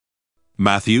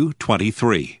Matthew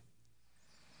 23.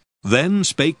 Then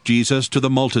spake Jesus to the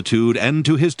multitude and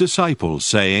to his disciples,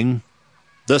 saying,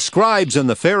 The scribes and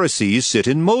the Pharisees sit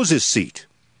in Moses' seat.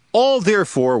 All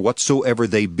therefore whatsoever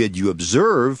they bid you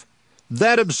observe,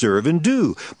 that observe and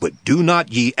do, but do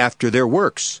not ye after their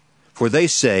works, for they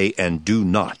say and do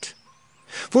not.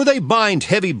 For they bind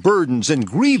heavy burdens and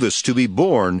grievous to be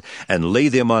borne, and lay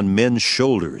them on men's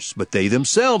shoulders, but they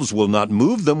themselves will not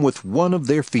move them with one of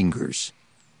their fingers.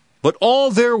 But all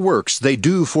their works they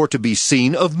do for to be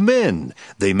seen of men.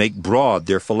 They make broad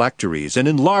their phylacteries, and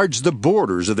enlarge the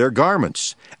borders of their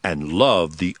garments, and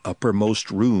love the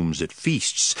uppermost rooms at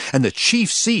feasts, and the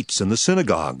chief seats in the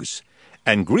synagogues,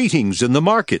 and greetings in the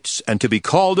markets, and to be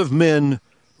called of men,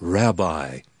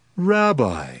 Rabbi,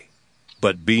 Rabbi.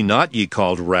 But be not ye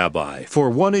called Rabbi,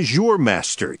 for one is your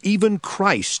master, even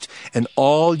Christ, and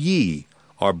all ye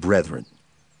are brethren.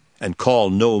 And call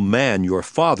no man your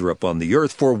father upon the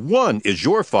earth, for one is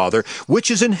your Father, which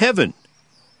is in heaven.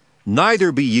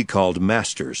 Neither be ye called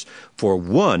masters, for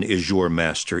one is your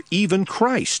master, even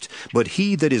Christ. But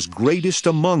he that is greatest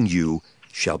among you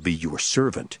shall be your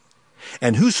servant.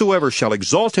 And whosoever shall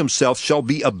exalt himself shall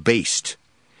be abased,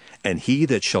 and he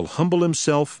that shall humble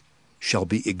himself shall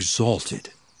be exalted.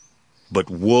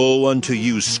 But woe unto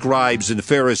you, scribes and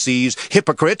Pharisees,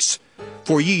 hypocrites!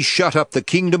 For ye shut up the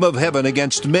kingdom of heaven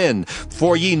against men.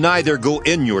 For ye neither go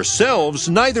in yourselves,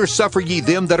 neither suffer ye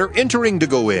them that are entering to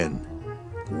go in.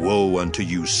 Woe unto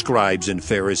you, scribes and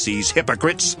Pharisees,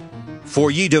 hypocrites! For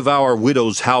ye devour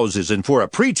widows' houses, and for a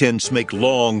pretense make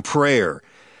long prayer.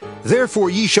 Therefore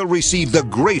ye shall receive the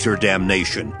greater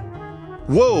damnation.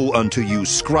 Woe unto you,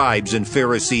 scribes and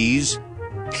Pharisees,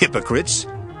 hypocrites!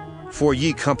 For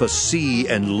ye compass sea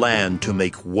and land to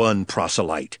make one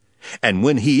proselyte. And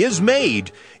when he is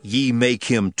made, ye make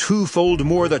him twofold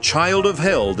more the child of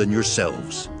hell than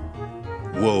yourselves.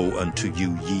 Woe unto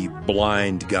you, ye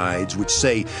blind guides, which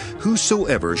say,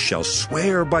 Whosoever shall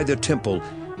swear by the temple,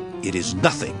 it is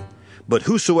nothing. But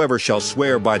whosoever shall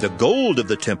swear by the gold of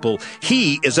the temple,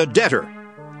 he is a debtor.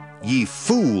 Ye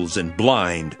fools and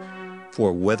blind,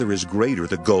 for whether is greater,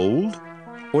 the gold,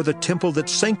 or the temple that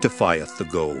sanctifieth the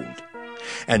gold?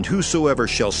 And whosoever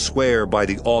shall swear by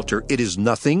the altar, it is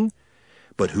nothing.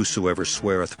 But whosoever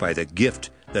sweareth by the gift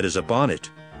that is upon it,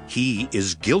 he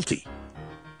is guilty.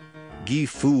 Ye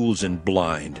fools and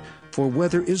blind, for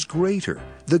whether is greater,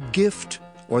 the gift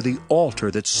or the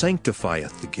altar that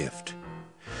sanctifieth the gift?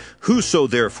 Whoso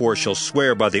therefore shall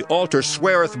swear by the altar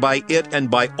sweareth by it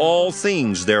and by all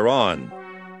things thereon.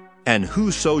 And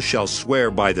whoso shall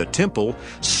swear by the temple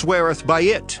sweareth by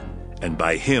it, and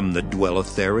by him that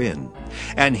dwelleth therein.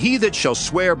 And he that shall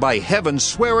swear by heaven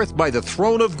sweareth by the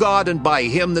throne of God, and by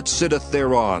him that sitteth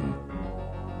thereon.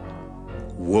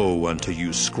 Woe unto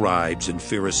you, scribes and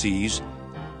Pharisees,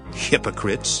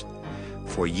 hypocrites!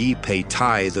 For ye pay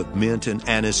tithe of mint and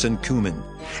anise and cumin,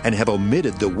 and have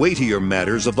omitted the weightier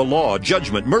matters of the law,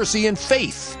 judgment, mercy, and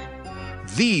faith.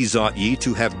 These ought ye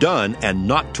to have done, and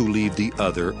not to leave the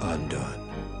other undone.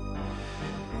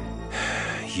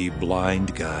 Ye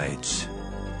blind guides,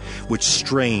 which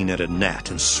strain at a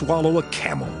gnat and swallow a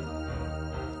camel.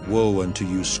 Woe unto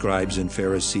you, scribes and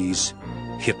Pharisees,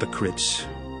 hypocrites!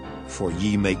 For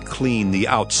ye make clean the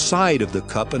outside of the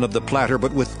cup and of the platter,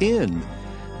 but within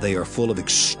they are full of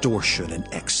extortion and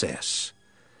excess.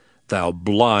 Thou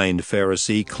blind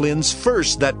Pharisee, cleanse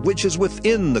first that which is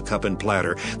within the cup and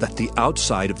platter, that the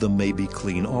outside of them may be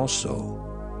clean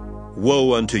also.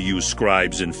 Woe unto you,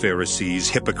 scribes and Pharisees,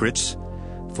 hypocrites!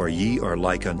 For ye are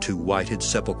like unto whited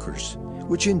sepulchres,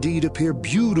 which indeed appear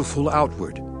beautiful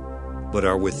outward, but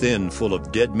are within full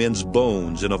of dead men's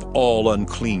bones and of all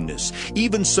uncleanness.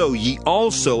 Even so ye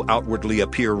also outwardly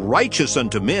appear righteous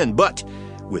unto men, but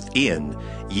within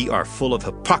ye are full of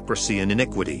hypocrisy and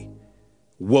iniquity.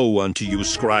 Woe unto you,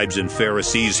 scribes and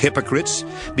Pharisees, hypocrites!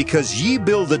 Because ye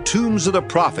build the tombs of the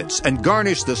prophets, and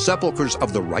garnish the sepulchres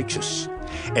of the righteous,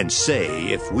 and say,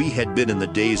 If we had been in the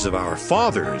days of our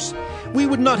fathers, we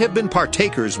would not have been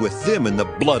partakers with them in the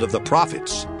blood of the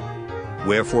prophets.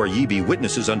 Wherefore ye be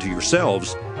witnesses unto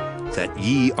yourselves, that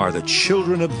ye are the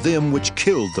children of them which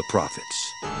killed the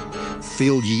prophets.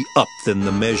 Fill ye up then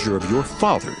the measure of your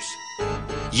fathers.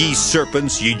 Ye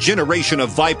serpents, ye generation of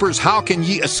vipers, how can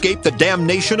ye escape the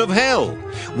damnation of hell?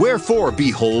 Wherefore,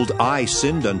 behold, I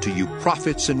send unto you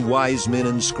prophets and wise men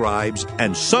and scribes,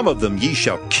 and some of them ye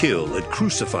shall kill and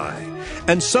crucify,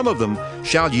 and some of them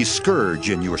shall ye scourge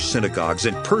in your synagogues,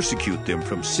 and persecute them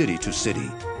from city to city,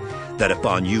 that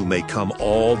upon you may come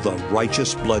all the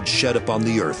righteous blood shed upon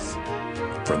the earth,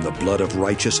 from the blood of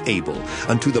righteous Abel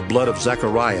unto the blood of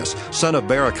Zacharias, son of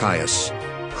Barachias,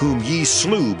 whom ye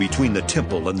slew between the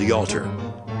temple and the altar.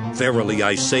 Verily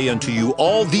I say unto you,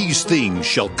 all these things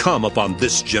shall come upon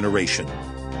this generation.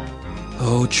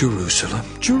 O Jerusalem,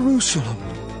 Jerusalem,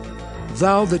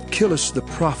 thou that killest the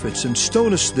prophets and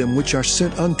stonest them which are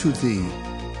sent unto thee,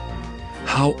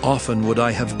 how often would I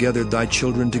have gathered thy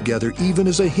children together, even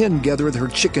as a hen gathereth her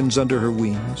chickens under her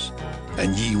wings,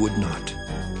 and ye would not.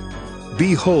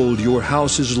 Behold, your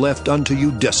house is left unto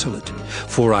you desolate.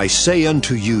 For I say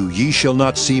unto you, ye shall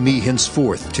not see me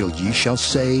henceforth, till ye shall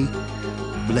say,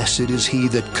 Blessed is he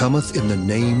that cometh in the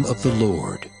name of the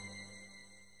Lord.